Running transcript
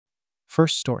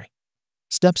First story.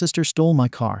 Stepsister stole my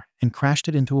car and crashed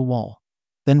it into a wall,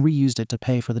 then reused it to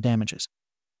pay for the damages.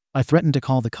 I threatened to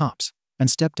call the cops, and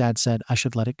stepdad said I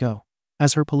should let it go,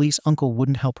 as her police uncle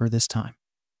wouldn't help her this time.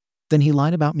 Then he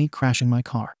lied about me crashing my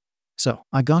car. So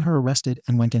I got her arrested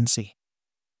and went in see.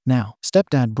 Now,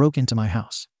 stepdad broke into my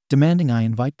house, demanding I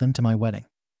invite them to my wedding,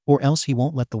 or else he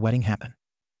won't let the wedding happen.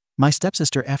 My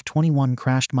stepsister F21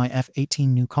 crashed my F18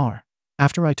 new car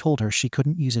after I told her she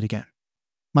couldn't use it again.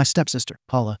 My stepsister,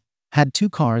 Paula, had 2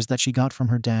 cars that she got from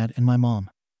her dad and my mom,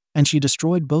 and she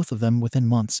destroyed both of them within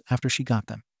months after she got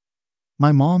them.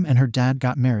 My mom and her dad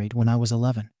got married when I was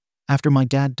 11, after my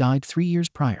dad died 3 years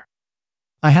prior.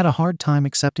 I had a hard time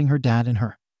accepting her dad and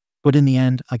her, but in the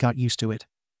end I got used to it,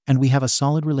 and we have a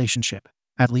solid relationship,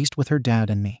 at least with her dad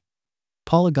and me.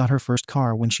 Paula got her first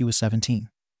car when she was 17.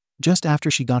 Just after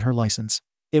she got her license,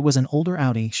 it was an older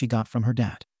Audi she got from her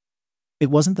dad. It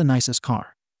wasn't the nicest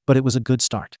car, but it was a good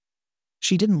start.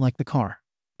 She didn't like the car,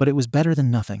 but it was better than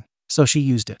nothing, so she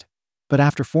used it. But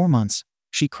after 4 months,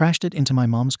 she crashed it into my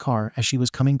mom's car as she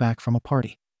was coming back from a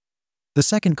party. The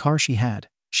second car she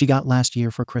got last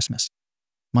year for Christmas.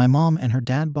 My mom and her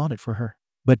dad bought it for her,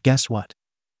 but guess what?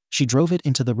 She drove it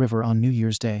into the river on New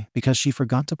Year's Day because she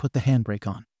forgot to put the handbrake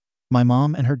on. My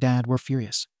mom and her dad were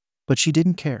furious, but she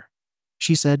didn't care.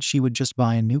 She said she would just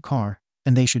buy a new car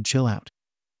and they should chill out.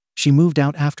 She moved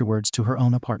out afterwards to her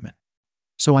own apartment.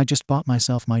 So I just bought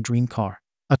myself my dream car,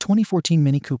 a 2014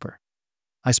 Mini Cooper.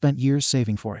 I spent years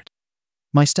saving for it.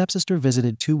 My stepsister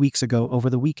visited 2 weeks ago over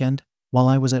the weekend while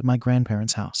I was at my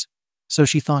grandparents' house, so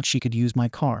she thought she could use my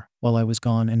car while I was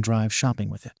gone and drive shopping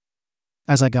with it.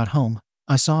 As I got home,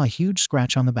 I saw a huge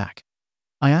scratch on the back.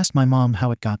 I asked my mom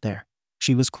how it got there.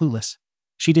 She was clueless.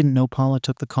 She didn't know Paula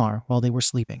took the car while they were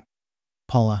sleeping.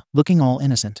 Paula, looking all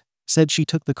innocent, said she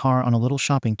took the car on a little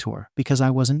shopping tour because I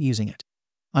wasn't using it.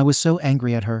 I was so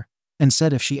angry at her and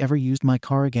said if she ever used my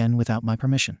car again without my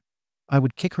permission, I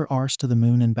would kick her arse to the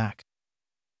moon and back.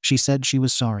 She said she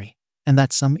was sorry and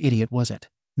that some idiot was it,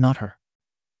 not her.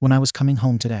 When I was coming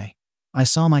home today, I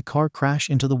saw my car crash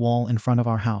into the wall in front of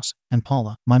our house and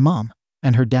Paula, my mom,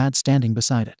 and her dad standing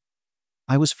beside it.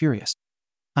 I was furious.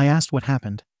 I asked what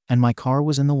happened, and my car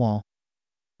was in the wall.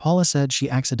 Paula said she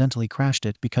accidentally crashed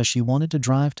it because she wanted to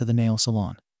drive to the nail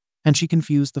salon, and she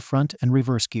confused the front and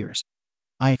reverse gears.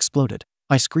 I exploded.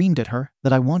 I screamed at her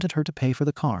that I wanted her to pay for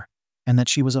the car, and that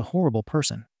she was a horrible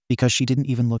person because she didn't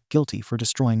even look guilty for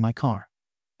destroying my car,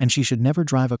 and she should never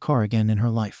drive a car again in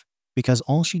her life because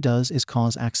all she does is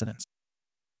cause accidents.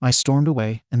 I stormed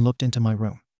away and looked into my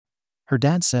room. Her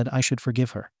dad said I should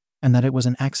forgive her and that it was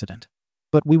an accident,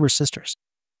 but we were sisters.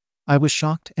 I was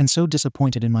shocked and so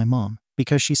disappointed in my mom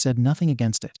because she said nothing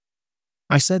against it.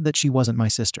 I said that she wasn't my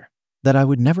sister, that I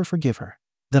would never forgive her,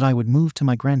 that I would move to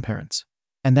my grandparents,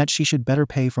 and that she should better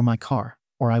pay for my car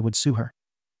or I would sue her.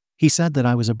 He said that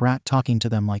I was a brat talking to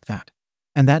them like that,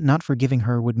 and that not forgiving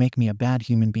her would make me a bad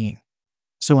human being.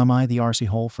 So am I the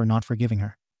arsehole for not forgiving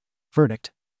her?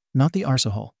 Verdict: not the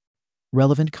arsehole.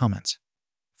 Relevant comments.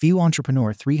 View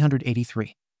Entrepreneur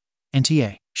 383.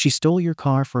 NTA, she stole your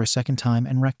car for a second time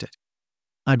and wrecked it.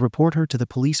 I'd report her to the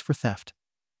police for theft,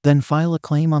 then file a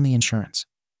claim on the insurance,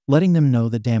 letting them know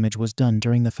the damage was done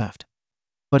during the theft.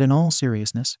 But in all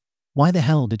seriousness, why the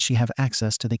hell did she have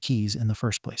access to the keys in the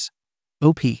first place?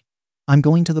 OP, I'm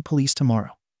going to the police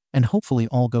tomorrow, and hopefully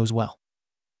all goes well.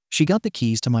 She got the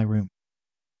keys to my room.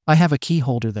 I have a key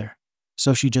holder there,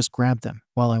 so she just grabbed them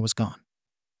while I was gone.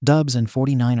 Dubs and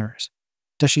 49ers.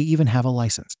 Does she even have a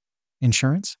license?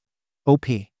 Insurance? OP.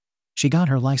 She got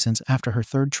her license after her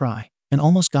 3rd try and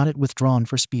almost got it withdrawn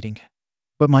for speeding.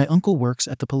 But my uncle works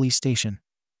at the police station,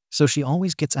 so she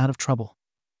always gets out of trouble.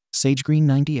 SageGreen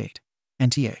 98.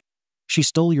 NTA. She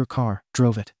stole your car,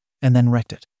 drove it, and then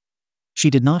wrecked it. She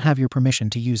did not have your permission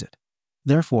to use it.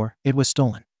 Therefore, it was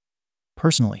stolen.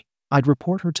 Personally, I'd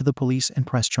report her to the police and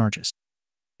press charges.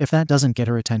 If that doesn't get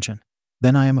her attention,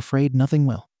 then I am afraid nothing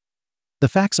will. The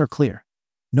facts are clear.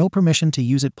 No permission to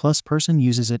use it plus person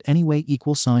uses it anyway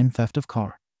 = theft of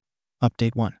car.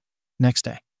 Update 1. Next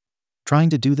day. Trying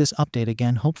to do this update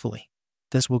again hopefully.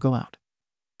 This will go out.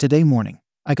 Today morning,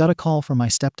 I got a call from my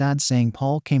stepdad saying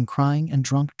Paul came crying and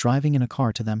drunk driving in a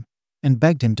car to them and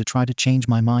begged him to try to change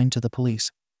my mind to the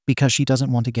police because she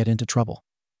doesn't want to get into trouble.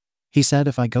 He said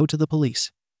if I go to the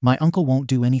police, my uncle won't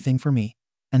do anything for me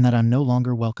and that I'm no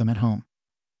longer welcome at home.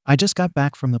 I just got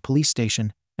back from the police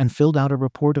station and filled out a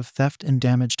report of theft and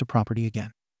damage to property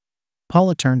again.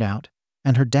 Paula turned out,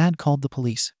 and her dad called the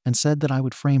police and said that I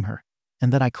would frame her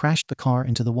and that I crashed the car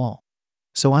into the wall.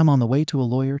 So I'm on the way to a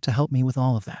lawyer to help me with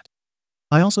all of that.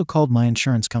 I also called my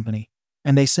insurance company,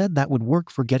 and they said that would work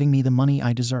for getting me the money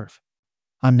I deserve.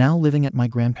 I'm now living at my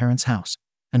grandparents' house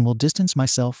and will distance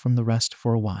myself from the rest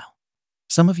for a while.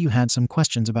 Some of you had some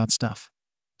questions about stuff.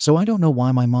 So I don't know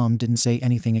why my mom didn't say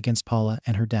anything against Paula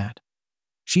and her dad.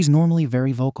 She's normally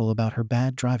very vocal about her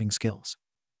bad driving skills.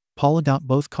 Paula got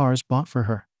both cars bought for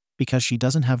her because she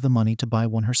doesn't have the money to buy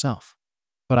one herself.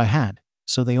 But I had,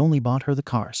 so they only bought her the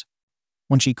cars.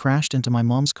 When she crashed into my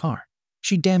mom's car,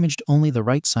 she damaged only the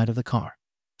right side of the car,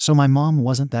 so my mom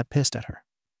wasn't that pissed at her.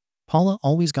 Paula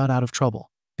always got out of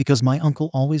trouble because my uncle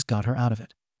always got her out of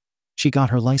it. She got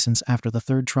her license after the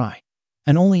third try,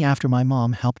 and only after my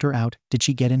mom helped her out did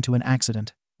she get into an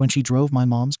accident when she drove my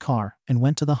mom's car and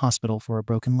went to the hospital for a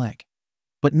broken leg.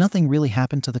 But nothing really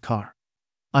happened to the car.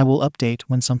 I will update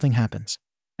when something happens.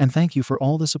 And thank you for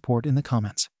all the support in the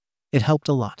comments. It helped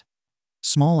a lot.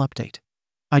 Small update.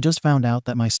 I just found out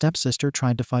that my stepsister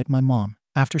tried to fight my mom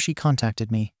after she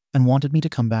contacted me and wanted me to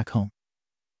come back home.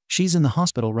 She's in the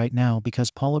hospital right now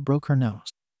because Paula broke her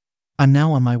nose. I'm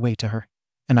now on my way to her,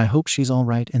 and I hope she's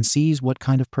alright and sees what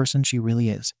kind of person she really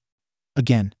is.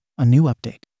 Again, a new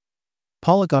update.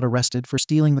 Paula got arrested for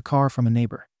stealing the car from a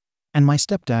neighbor, and my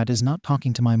stepdad is not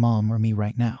talking to my mom or me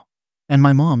right now, and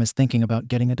my mom is thinking about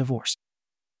getting a divorce.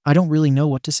 I don't really know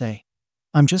what to say.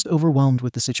 I'm just overwhelmed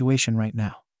with the situation right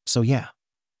now, so yeah.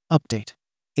 Update.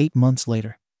 8 months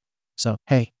later. So,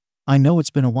 hey, I know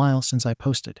it's been a while since I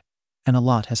posted, and a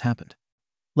lot has happened.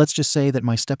 Let's just say that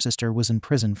my stepsister was in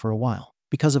prison for a while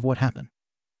because of what happened.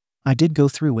 I did go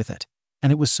through with it,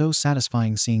 and it was so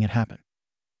satisfying seeing it happen.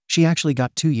 She actually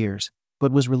got 2 years,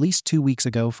 but was released 2 weeks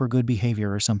ago for good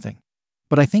behavior or something.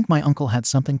 But I think my uncle had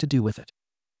something to do with it.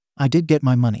 I did get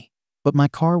my money, but my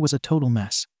car was a total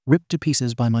mess, ripped to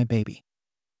pieces by my baby.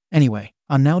 Anyway,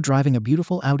 I'm now driving a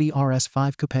beautiful Audi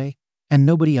RS5 Coupe, and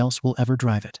nobody else will ever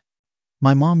drive it.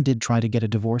 My mom did try to get a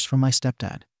divorce from my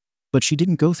stepdad, but she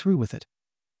didn't go through with it.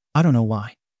 I don't know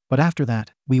why, but after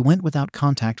that, we went without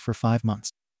contact for 5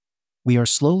 months. We are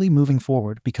slowly moving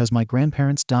forward because my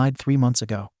grandparents died 3 months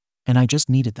ago, and I just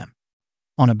needed them.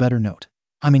 On a better note,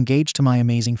 I'm engaged to my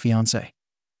amazing fiancée.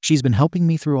 She's been helping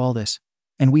me through all this,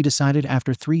 and we decided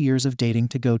after 3 years of dating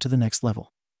to go to the next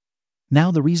level. Now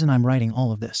the reason I'm writing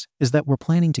all of this is that we're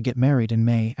planning to get married in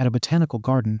May at a botanical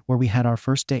garden where we had our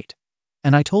first date,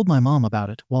 and I told my mom about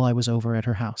it while I was over at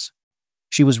her house.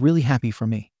 She was really happy for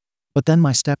me, but then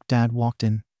my stepdad walked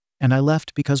in, and I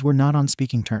left because we're not on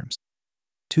speaking terms.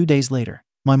 2 days later,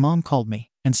 my mom called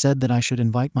me and said that I should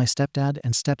invite my stepdad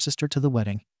and stepsister to the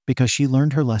wedding because she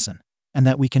learned her lesson, and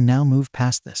that we can now move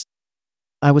past this.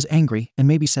 I was angry and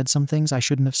maybe said some things I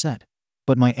shouldn't have said,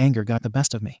 but my anger got the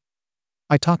best of me.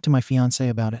 I talked to my fiancée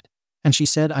about it, and she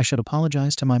said I should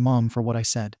apologize to my mom for what I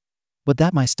said, but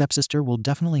that my stepsister will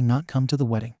definitely not come to the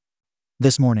wedding.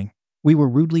 This morning, we were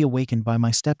rudely awakened by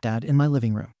my stepdad in my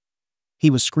living room. He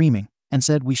was screaming and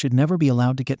said we should never be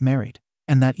allowed to get married,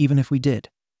 and that even if we did,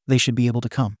 they should be able to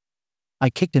come. I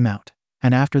kicked him out,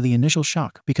 and after the initial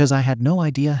shock because I had no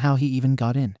idea how he even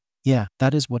got in, yeah,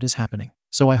 that is what is happening.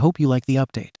 So I hope you like the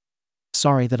update.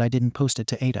 Sorry that I didn't post it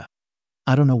to AITA.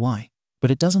 I don't know why, but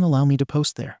it doesn't allow me to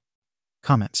post there.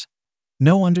 Comments.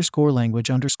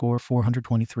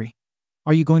 No_language_423.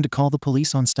 Are you going to call the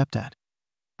police on stepdad?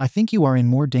 I think you are in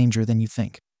more danger than you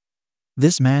think.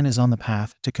 This man is on the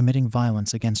path to committing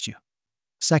violence against you.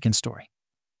 Second story.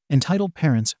 Entitled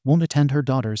parents won't attend her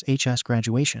daughter's HS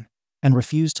graduation and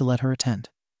refuse to let her attend,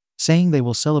 saying they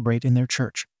will celebrate in their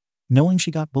church, knowing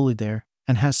she got bullied there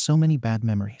and has so many bad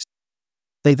memories.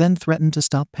 They then threatened to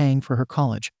stop paying for her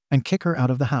college and kick her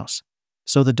out of the house,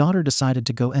 so the daughter decided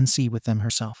to go NC with them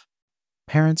herself.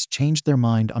 Parents changed their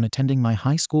mind on attending my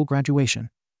high school graduation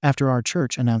after our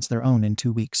church announced their own in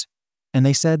 2 weeks, and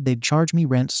they said they'd charge me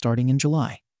rent starting in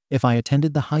July if I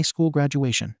attended the high school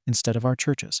graduation instead of our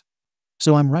churches.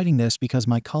 So I'm writing this because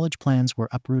my college plans were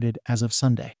uprooted as of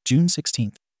Sunday, June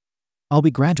 16th. I'll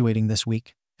be graduating this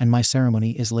week, and my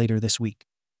ceremony is later this week.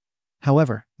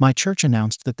 However, my church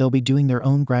announced that they'll be doing their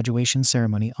own graduation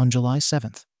ceremony on July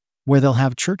 7th, where they'll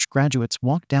have church graduates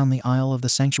walk down the aisle of the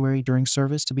sanctuary during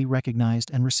service to be recognized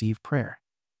and receive prayer.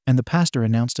 And the pastor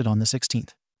announced it on the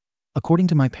 16th. According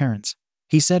to my parents,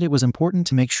 he said it was important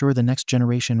to make sure the next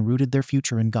generation rooted their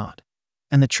future in God,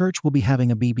 and the church will be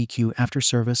having a BBQ after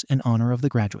service in honor of the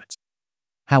graduates.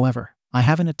 However, I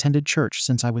haven't attended church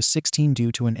since I was 16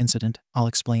 due to an incident I'll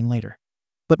explain later.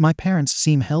 But my parents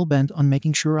seem hell-bent on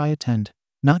making sure I attend,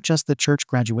 not just the church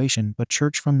graduation but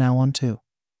church from now on too.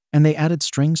 And they added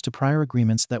strings to prior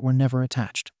agreements that were never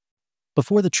attached.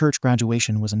 Before the church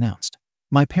graduation was announced,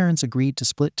 my parents agreed to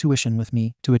split tuition with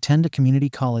me to attend a community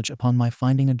college upon my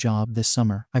finding a job this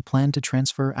summer. I planned to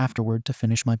transfer afterward to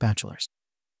finish my bachelor's.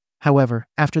 However,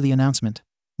 after the announcement,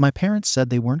 My parents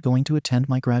said they weren't going to attend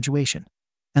my graduation,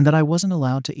 and that I wasn't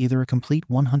allowed to either a complete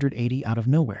 180 out of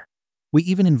nowhere. We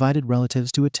even invited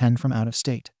relatives to attend from out of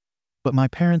state. But my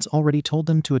parents already told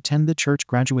them to attend the church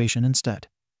graduation instead,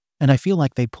 and I feel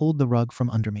like they pulled the rug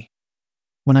from under me.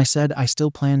 When I said I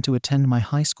still planned to attend my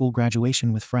high school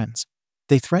graduation with friends,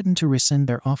 they threatened to rescind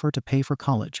their offer to pay for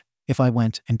college if I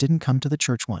went and didn't come to the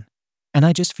church one. And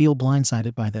I just feel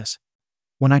blindsided by this.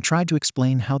 When I tried to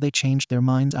explain how they changed their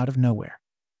minds out of nowhere,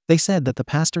 they said that the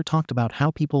pastor talked about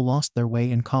how people lost their way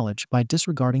in college by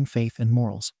disregarding faith and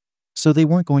morals, so they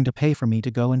weren't going to pay for me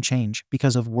to go and change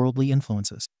because of worldly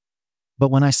influences.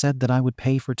 But when I said that I would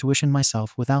pay for tuition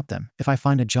myself without them if I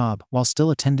find a job while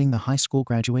still attending the high school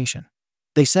graduation,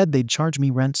 they said they'd charge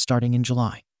me rent starting in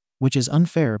July, which is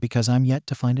unfair because I'm yet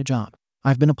to find a job.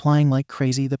 I've been applying like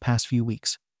crazy the past few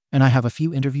weeks, and I have a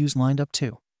few interviews lined up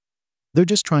too. They're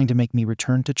just trying to make me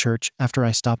return to church after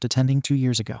I stopped attending 2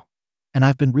 years ago, and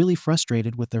I've been really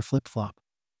frustrated with their flip-flop.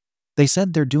 They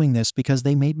said they're doing this because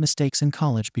they made mistakes in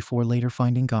college before later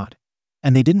finding God,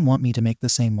 and they didn't want me to make the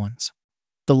same ones.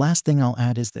 The last thing I'll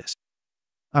add is this.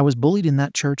 I was bullied in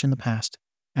that church in the past,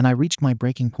 and I reached my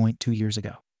breaking point 2 years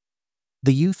ago.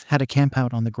 The youth had a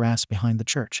campout on the grass behind the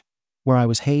church, where I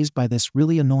was hazed by this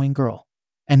really annoying girl,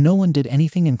 and no one did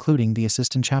anything, including the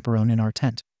assistant chaperone in our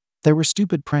tent. There were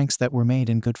stupid pranks that were made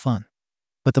in good fun.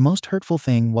 But the most hurtful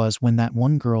thing was when that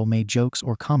one girl made jokes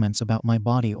or comments about my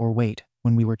body or weight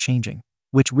when we were changing,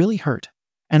 which really hurt.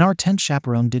 And our tent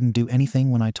chaperone didn't do anything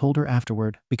when I told her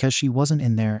afterward because she wasn't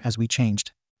in there as we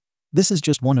changed. This is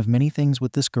just one of many things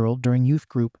with this girl during youth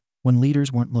group when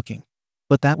leaders weren't looking.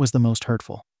 But that was the most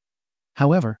hurtful.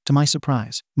 However, to my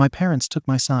surprise, my parents took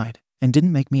my side and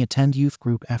didn't make me attend youth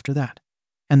group after that.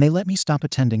 And they let me stop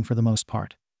attending for the most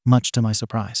part, much to my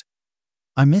surprise.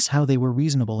 I miss how they were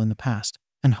reasonable in the past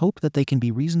and hope that they can be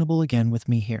reasonable again with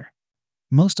me here.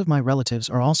 Most of my relatives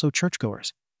are also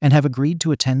churchgoers and have agreed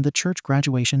to attend the church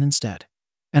graduation instead.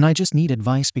 And I just need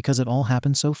advice because it all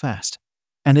happened so fast.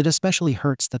 And it especially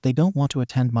hurts that they don't want to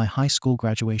attend my high school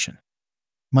graduation.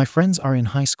 My friends are in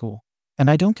high school, and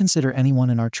I don't consider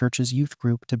anyone in our church's youth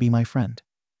group to be my friend.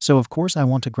 So of course I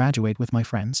want to graduate with my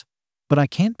friends, but I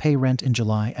can't pay rent in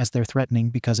July as they're threatening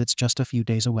because it's just a few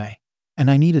days away, and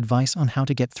I need advice on how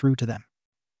to get through to them.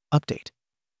 Update.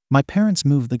 My parents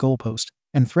moved the goalpost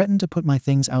and threatened to put my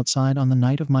things outside on the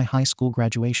night of my high school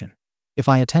graduation if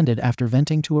I attended after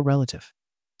venting to a relative.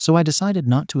 So I decided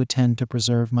not to attend to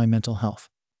preserve my mental health.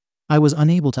 I was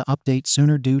unable to update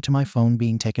sooner due to my phone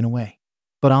being taken away,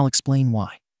 but I'll explain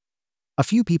why. A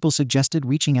few people suggested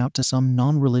reaching out to some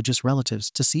non-religious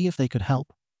relatives to see if they could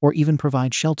help or even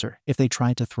provide shelter if they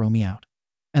tried to throw me out.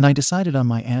 And I decided on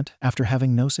my aunt after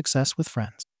having no success with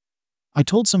friends. I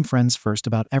told some friends first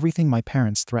about everything my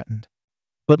parents threatened.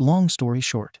 But long story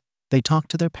short, they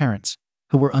talked to their parents,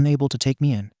 who were unable to take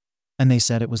me in, and they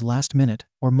said it was last minute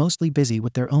or mostly busy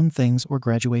with their own things or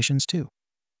graduations too.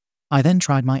 I then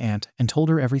tried my aunt and told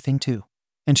her everything too,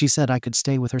 and she said I could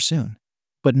stay with her soon,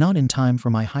 but not in time for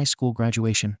my high school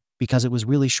graduation because it was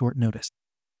really short notice.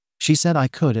 She said I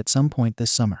could at some point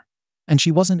this summer, and she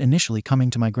wasn't initially coming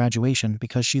to my graduation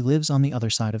because she lives on the other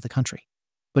side of the country.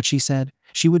 But she said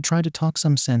she would try to talk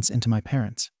some sense into my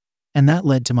parents, and that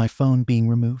led to my phone being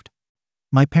removed.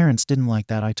 My parents didn't like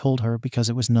that I told her because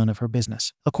it was none of her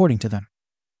business, according to them.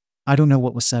 I don't know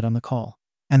what was said on the call,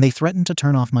 and they threatened to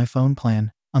turn off my phone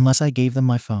plan unless I gave them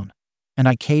my phone, and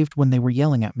I caved when they were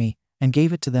yelling at me and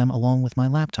gave it to them along with my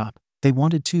laptop. They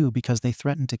wanted to because they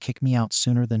threatened to kick me out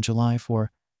sooner than July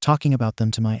for talking about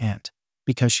them to my aunt,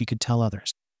 because she could tell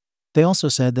others. They also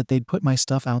said that they'd put my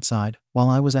stuff outside while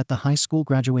I was at the high school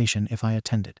graduation if I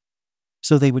attended.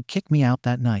 So they would kick me out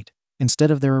that night, instead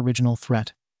of their original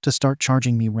threat to start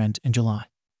charging me rent in July.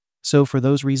 So for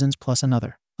those reasons plus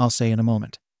another, I'll say in a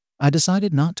moment, I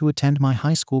decided not to attend my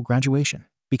high school graduation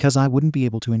because I wouldn't be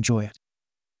able to enjoy it.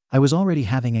 I was already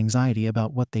having anxiety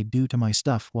about what they'd do to my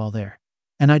stuff while there,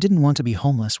 and I didn't want to be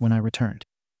homeless when I returned.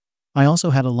 I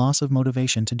also had a loss of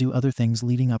motivation to do other things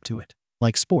leading up to it,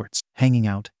 like sports, hanging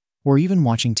out, or even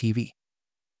watching TV.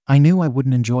 I knew I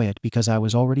wouldn't enjoy it because I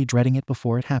was already dreading it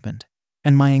before it happened,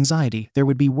 and my anxiety there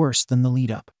would be worse than the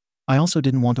lead-up. I also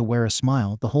didn't want to wear a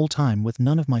smile the whole time with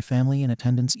none of my family in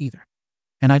attendance either,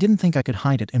 and I didn't think I could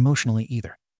hide it emotionally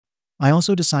either. I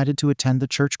also decided to attend the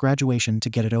church graduation to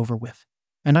get it over with,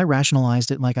 and I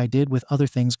rationalized it like I did with other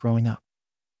things growing up.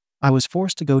 I was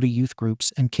forced to go to youth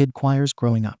groups and kid choirs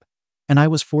growing up, and I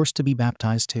was forced to be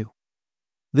baptized too.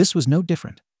 This was no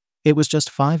different. It was just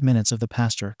 5 minutes of the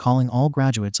pastor calling all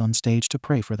graduates on stage to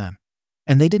pray for them.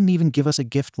 And they didn't even give us a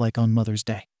gift like on Mother's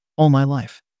Day. All my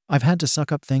life, I've had to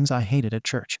suck up things I hated at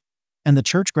church. And the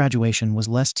church graduation was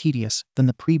less tedious than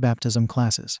the pre-baptism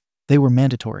classes. They were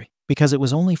mandatory because it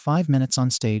was only 5 minutes on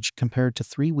stage compared to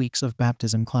 3 weeks of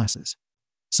baptism classes.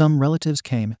 Some relatives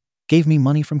came, gave me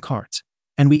money from cards,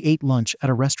 and we ate lunch at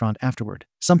a restaurant afterward,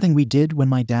 something we did when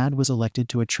my dad was elected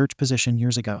to a church position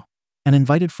years ago, and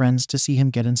invited friends to see him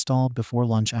get installed before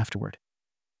lunch afterward.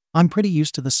 I'm pretty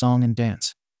used to the song and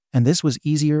dance, and this was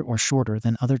easier or shorter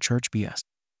than other church BS.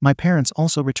 My parents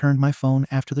also returned my phone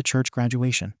after the church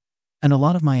graduation, and a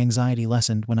lot of my anxiety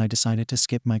lessened when I decided to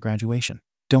skip my graduation.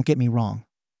 Don't get me wrong,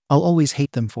 I'll always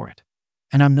hate them for it,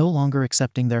 and I'm no longer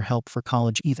accepting their help for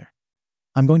college either.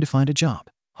 I'm going to find a job,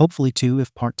 hopefully 2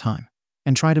 if part-time,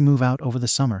 and try to move out over the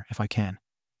summer if I can,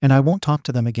 and I won't talk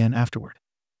to them again afterward.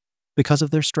 Because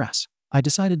of their stress, I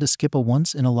decided to skip a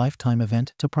once-in-a-lifetime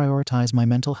event to prioritize my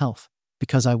mental health,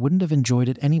 because I wouldn't have enjoyed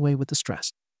it anyway with the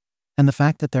stress. And the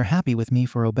fact that they're happy with me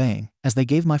for obeying, as they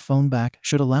gave my phone back,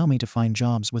 should allow me to find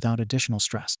jobs without additional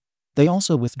stress. They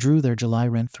also withdrew their July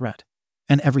rent threat,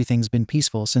 and everything's been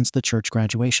peaceful since the church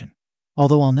graduation,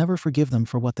 although I'll never forgive them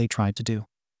for what they tried to do.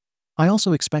 I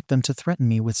also expect them to threaten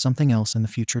me with something else in the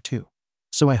future too,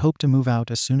 so I hope to move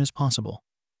out as soon as possible,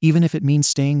 even if it means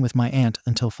staying with my aunt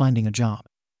until finding a job.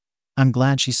 I'm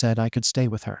glad she said I could stay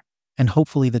with her, and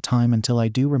hopefully the time until I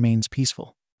do remains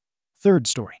peaceful. Third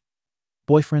story.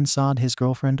 Boyfriend sawed his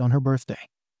girlfriend on her birthday,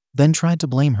 then tried to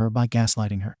blame her by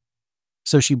gaslighting her.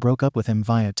 So she broke up with him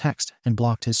via text and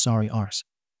blocked his sorry arse,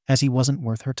 as he wasn't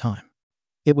worth her time.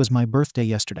 It was my birthday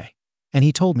yesterday, and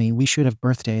he told me we should have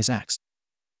birthdays X.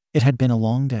 It had been a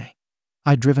long day.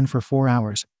 I'd driven for 4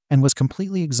 hours and was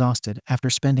completely exhausted after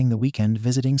spending the weekend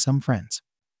visiting some friends.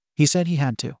 He said he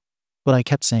had to, but I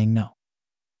kept saying no.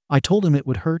 I told him it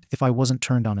would hurt if I wasn't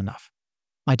turned on enough.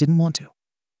 I didn't want to.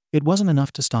 It wasn't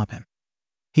enough to stop him.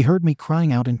 He heard me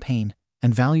crying out in pain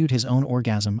and valued his own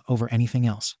orgasm over anything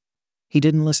else. He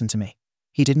didn't listen to me.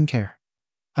 He didn't care.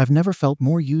 I've never felt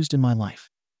more used in my life.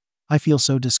 I feel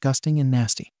so disgusting and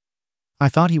nasty. I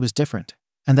thought he was different,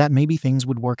 and that maybe things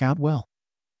would work out well.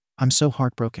 I'm so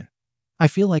heartbroken. I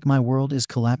feel like my world is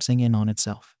collapsing in on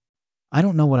itself. I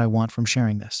don't know what I want from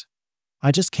sharing this.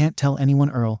 I just can't tell anyone,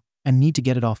 Earl, and need to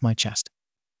get it off my chest.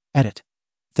 Edit.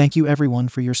 Thank you everyone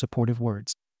for your supportive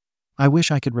words. I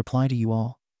wish I could reply to you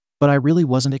all, but I really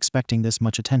wasn't expecting this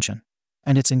much attention,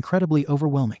 and it's incredibly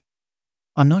overwhelming.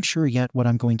 I'm not sure yet what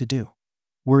I'm going to do.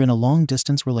 We're in a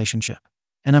long-distance relationship,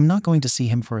 and I'm not going to see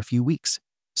him for a few weeks,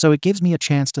 so it gives me a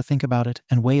chance to think about it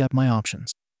and weigh up my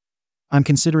options. I'm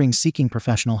considering seeking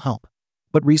professional help,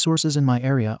 but resources in my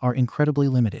area are incredibly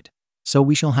limited, so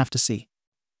we shall have to see.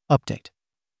 Update.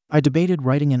 I debated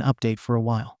writing an update for a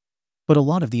while, but a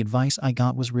lot of the advice I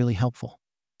got was really helpful,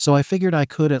 so I figured I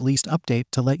could at least update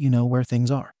to let you know where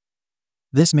things are.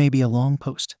 This may be a long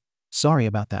post. Sorry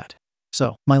about that.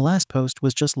 So, my last post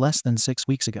was just less than 6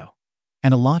 weeks ago,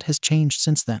 and a lot has changed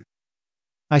since then.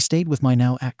 I stayed with my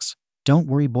now ex, don't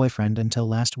worry boyfriend until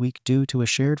last week due to a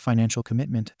shared financial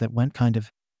commitment that went kind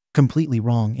of completely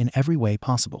wrong in every way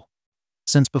possible.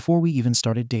 Since before we even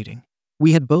started dating,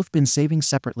 we had both been saving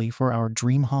separately for our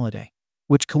dream holiday,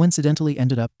 which coincidentally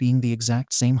ended up being the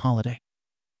exact same holiday.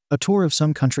 A tour of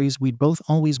some countries we'd both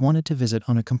always wanted to visit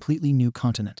on a completely new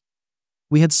continent.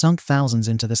 We had sunk thousands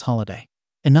into this holiday,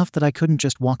 enough that I couldn't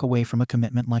just walk away from a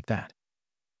commitment like that.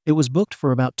 It was booked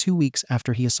for about 2 weeks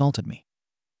after he assaulted me.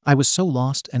 I was so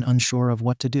lost and unsure of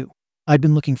what to do. I'd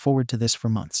been looking forward to this for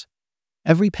months.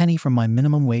 Every penny from my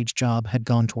minimum wage job had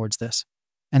gone towards this,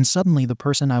 and suddenly the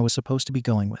person I was supposed to be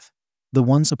going with, the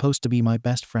one supposed to be my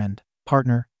best friend,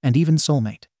 partner, and even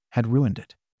soulmate, had ruined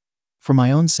it. For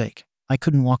my own sake, I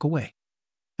couldn't walk away.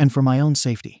 And for my own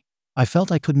safety, I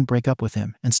felt I couldn't break up with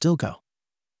him and still go.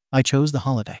 I chose the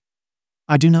holiday.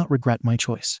 I do not regret my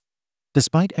choice.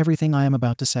 Despite everything I am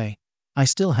about to say, I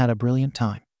still had a brilliant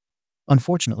time.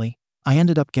 Unfortunately, I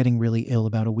ended up getting really ill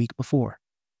about a week before,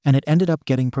 and it ended up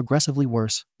getting progressively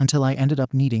worse until I ended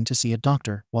up needing to see a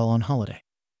doctor while on holiday.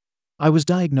 I was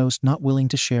diagnosed not willing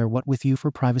to share what with you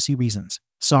for privacy reasons,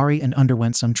 sorry, and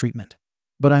underwent some treatment,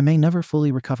 but I may never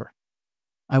fully recover.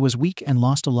 I was weak and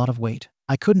lost a lot of weight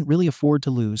I couldn't really afford to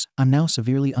lose. I'm now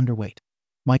severely underweight.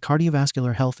 My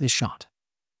cardiovascular health is shot.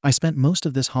 I spent most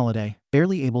of this holiday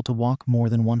barely able to walk more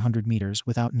than 100 meters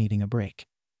without needing a break.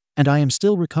 And I am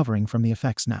still recovering from the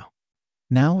effects now.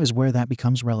 Now is where that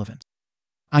becomes relevant.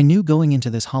 I knew going into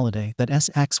this holiday that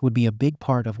sex would be a big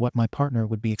part of what my partner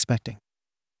would be expecting.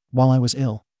 While I was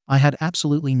ill, I had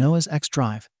absolutely no sex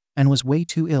drive and was way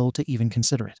too ill to even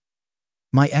consider it.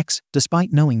 My ex,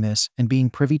 despite knowing this and being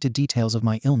privy to details of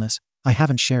my illness I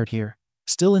haven't shared here,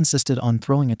 still insisted on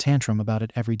throwing a tantrum about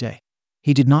it every day.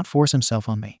 He did not force himself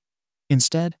on me.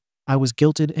 Instead, I was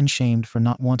guilted and shamed for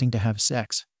not wanting to have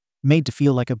sex, made to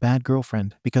feel like a bad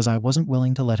girlfriend because I wasn't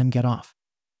willing to let him get off.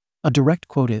 A direct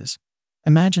quote is,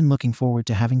 "Imagine looking forward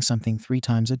to having something 3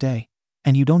 times a day,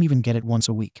 and you don't even get it once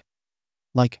a week.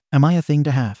 Like, am I a thing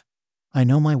to have? I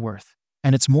know my worth,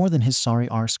 and it's more than his sorry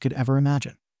arse could ever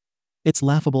imagine." It's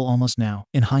laughable almost now,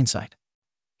 in hindsight.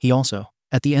 He also,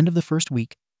 at the end of the first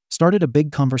week, started a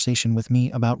big conversation with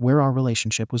me about where our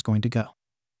relationship was going to go.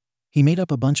 He made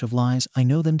up a bunch of lies. I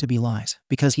know them to be lies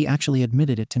because he actually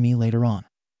admitted it to me later on,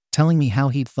 telling me how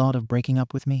he'd thought of breaking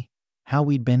up with me, how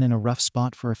we'd been in a rough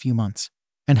spot for a few months,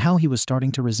 and how he was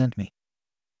starting to resent me.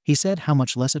 He said how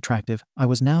much less attractive I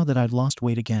was now that I'd lost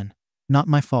weight again. Not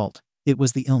my fault, it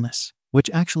was the illness, which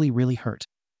actually really hurt.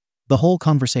 The whole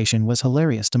conversation was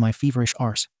hilarious to my feverish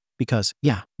arse, because,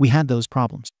 yeah, we had those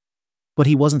problems. But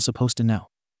he wasn't supposed to know.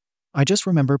 I just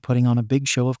remember putting on a big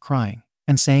show of crying,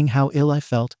 and saying how ill I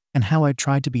felt and how I'd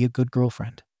tried to be a good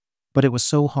girlfriend. But it was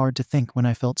so hard to think when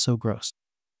I felt so gross.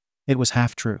 It was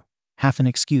half true, half an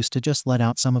excuse to just let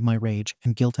out some of my rage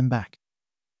and guilt him back.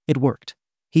 It worked.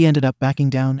 He ended up backing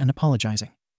down and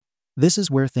apologizing. This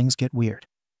is where things get weird.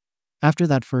 After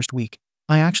that first week,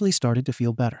 I actually started to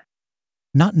feel better.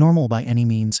 Not normal by any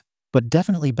means, but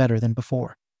definitely better than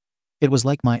before. It was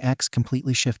like my ex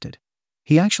completely shifted.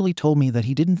 He actually told me that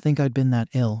he didn't think I'd been that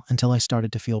ill until I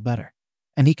started to feel better.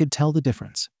 And he could tell the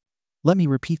difference. Let me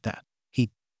repeat that.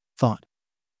 He thought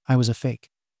I was a fake,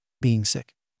 being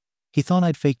sick. He thought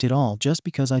I'd faked it all just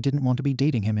because I didn't want to be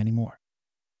dating him anymore.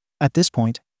 At this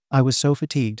point, I was so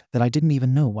fatigued that I didn't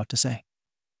even know what to say.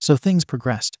 So things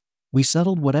progressed. We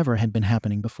settled whatever had been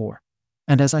happening before.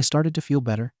 And as I started to feel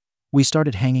better, we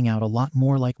started hanging out a lot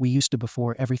more like we used to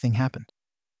before everything happened.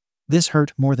 This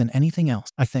hurt more than anything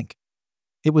else, I think.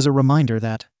 It was a reminder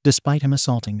that, despite him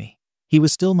assaulting me, he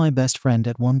was still my best friend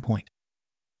at one point.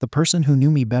 The person who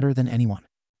knew me better than anyone.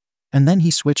 And then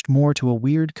he switched more to a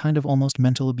weird kind of almost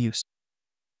mental abuse.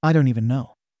 I don't even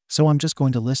know. So I'm just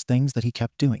going to list things that he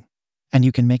kept doing. And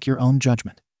you can make your own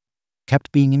judgment.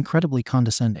 Kept being incredibly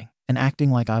condescending and acting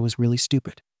like I was really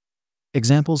stupid.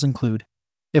 Examples include,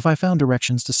 if I found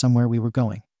directions to somewhere we were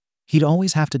going, he'd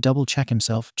always have to double check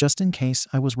himself just in case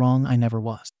I was wrong. I never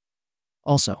was.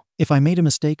 Also, if I made a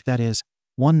mistake, that is,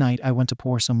 one night I went to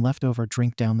pour some leftover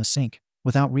drink down the sink,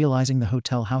 without realizing the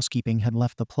hotel housekeeping had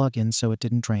left the plug in so it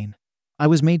didn't drain. I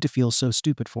was made to feel so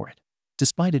stupid for it.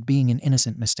 Despite it being an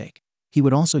innocent mistake, he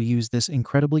would also use this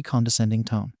incredibly condescending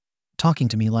tone, talking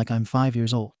to me like I'm 5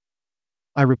 years old.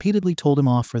 I repeatedly told him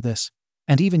off for this,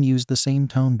 and even used the same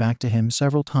tone back to him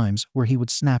several times where he would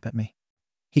snap at me.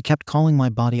 He kept calling my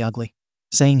body ugly,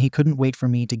 saying he couldn't wait for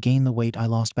me to gain the weight I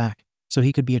lost back, so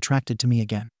he could be attracted to me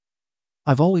again.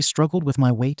 I've always struggled with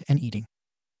my weight and eating.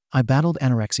 I battled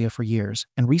anorexia for years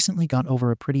and recently got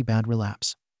over a pretty bad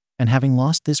relapse. And having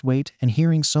lost this weight and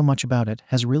hearing so much about it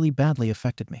has really badly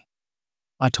affected me.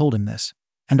 I told him this,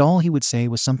 and all he would say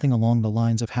was something along the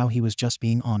lines of how he was just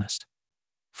being honest.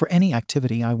 For any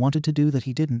activity I wanted to do that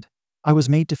he didn't, I was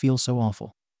made to feel so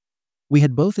awful. We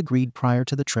had both agreed prior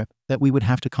to the trip that we would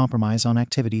have to compromise on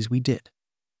activities we did.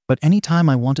 But any time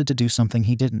I wanted to do something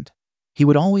he didn't, he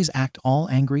would always act all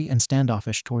angry and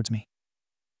standoffish towards me,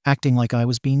 acting like I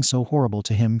was being so horrible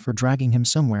to him for dragging him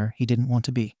somewhere he didn't want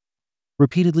to be.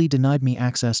 Repeatedly denied me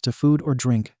access to food or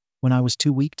drink when I was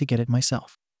too weak to get it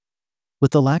myself.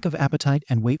 With the lack of appetite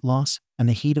and weight loss and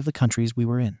the heat of the countries we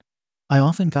were in, I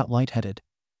often got lightheaded,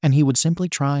 and he would simply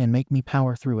try and make me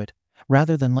power through it,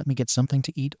 rather than let me get something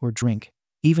to eat or drink,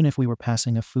 even if we were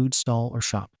passing a food stall or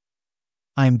shop.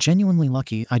 I am genuinely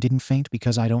lucky I didn't faint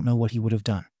because I don't know what he would have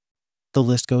done. The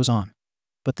list goes on.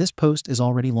 But this post is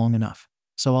already long enough,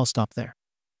 so I'll stop there.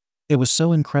 It was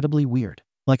so incredibly weird.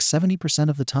 Like 70%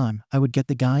 of the time, I would get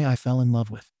the guy I fell in love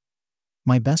with.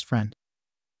 My best friend.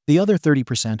 The other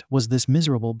 30% was this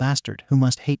miserable bastard who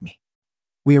must hate me.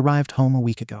 We arrived home a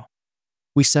week ago.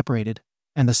 We separated,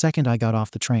 and the second I got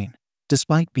off the train,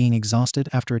 despite being exhausted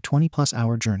after a 20-plus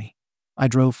hour journey, I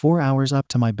drove 4 hours up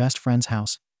to my best friend's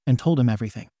house and told him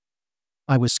everything.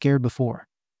 I was scared before,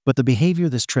 but the behavior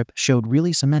this trip showed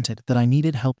really cemented that I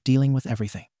needed help dealing with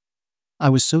everything. I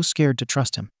was so scared to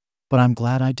trust him, but I'm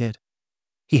glad I did.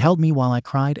 He held me while I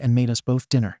cried and made us both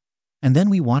dinner, and then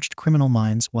we watched Criminal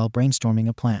Minds while brainstorming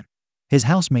a plan. His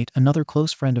housemate, another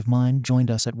close friend of mine, joined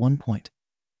us at one point,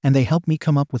 and they helped me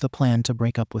come up with a plan to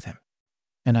break up with him.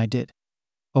 And I did.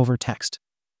 Over text.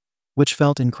 Which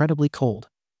felt incredibly cold,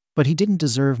 but he didn't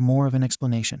deserve more of an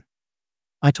explanation.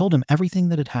 I told him everything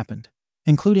that had happened,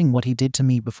 including what he did to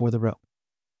me before the rope.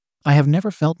 I have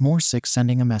never felt more sick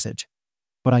sending a message,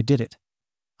 but I did it.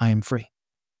 I am free.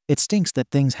 It stinks that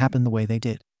things happened the way they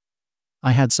did.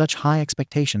 I had such high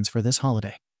expectations for this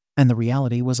holiday. and the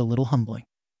reality was a little humbling.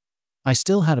 I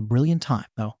still had a brilliant time,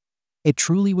 though. It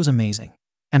truly was amazing,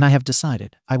 and I have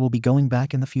decided I will be going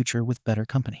back in the future with better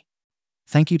company.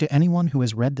 Thank you to anyone who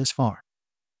has read this far.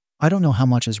 I don't know how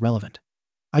much is relevant.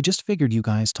 I just figured you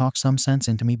guys talked some sense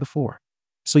into me before,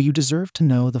 so you deserve to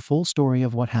know the full story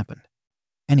of what happened.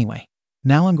 Anyway,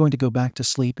 now I'm going to go back to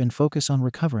sleep and focus on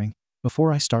recovering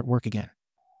before I start work again.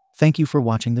 Thank you for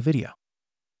watching the video.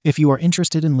 If you are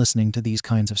interested in listening to these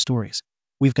kinds of stories,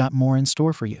 we've got more in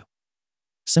store for you.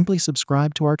 Simply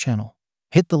subscribe to our channel,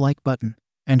 hit the like button,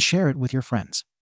 and share it with your friends.